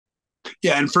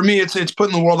Yeah, and for me, it's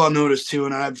putting the world on notice too.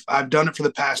 And I've done it for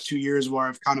the past 2 years where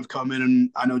I've kind of come in,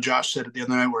 and I know Josh said it the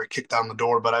other night where I kicked down the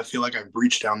door, but I feel like I've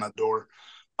breached down that door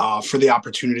for the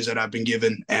opportunities that I've been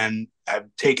given, and I've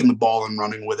taken the ball and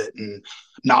running with it and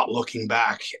not looking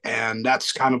back. And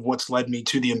that's kind of what's led me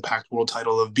to the Impact World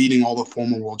title of beating all the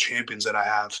former world champions that I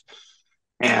have,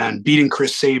 and beating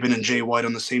Chris Sabin and Jay White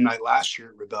on the same night last year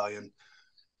at Rebellion.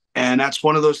 And that's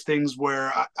one of those things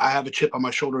where I have a chip on my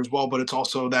shoulder as well, but it's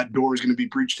also that door is going to be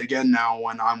breached again now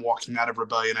when I'm walking out of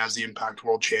Rebellion as the Impact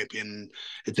World Champion.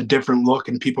 It's a different look,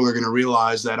 and people are going to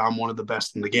realize that I'm one of the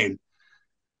best in the game.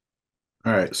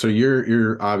 All right, so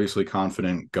you're obviously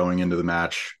confident going into the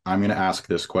match. I'm going to ask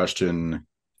this question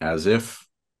as if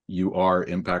you are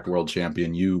Impact World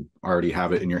Champion. You already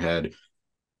have it in your head.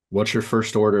 What's your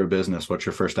first order of business? What's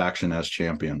your first action as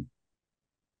champion?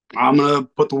 I'm gonna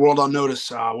put the world on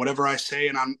notice. Whatever I say,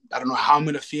 and I don't know how I'm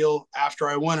gonna feel after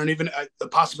I win, and even the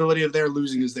possibility of their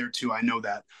losing is there too. I know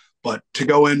that, but to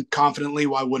go in confidently,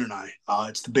 why wouldn't I?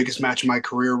 It's the biggest match of my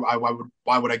career.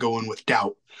 Why would I go in with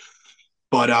doubt?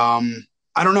 But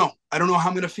I don't know. I don't know how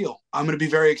I'm gonna feel. I'm gonna be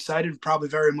very excited, probably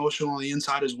very emotional on the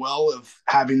inside as well, of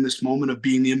having this moment of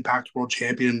being the Impact World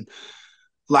Champion.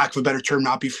 Lack of a better term,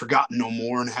 not be forgotten no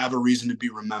more, and have a reason to be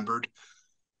remembered.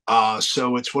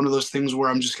 So it's one of those things where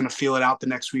I'm just going to feel it out the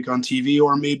next week on TV,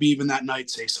 or maybe even that night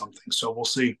say something. So we'll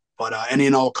see. But any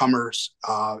and all comers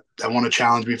that want to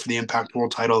challenge me for the Impact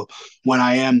World title when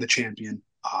I am the champion,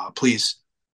 please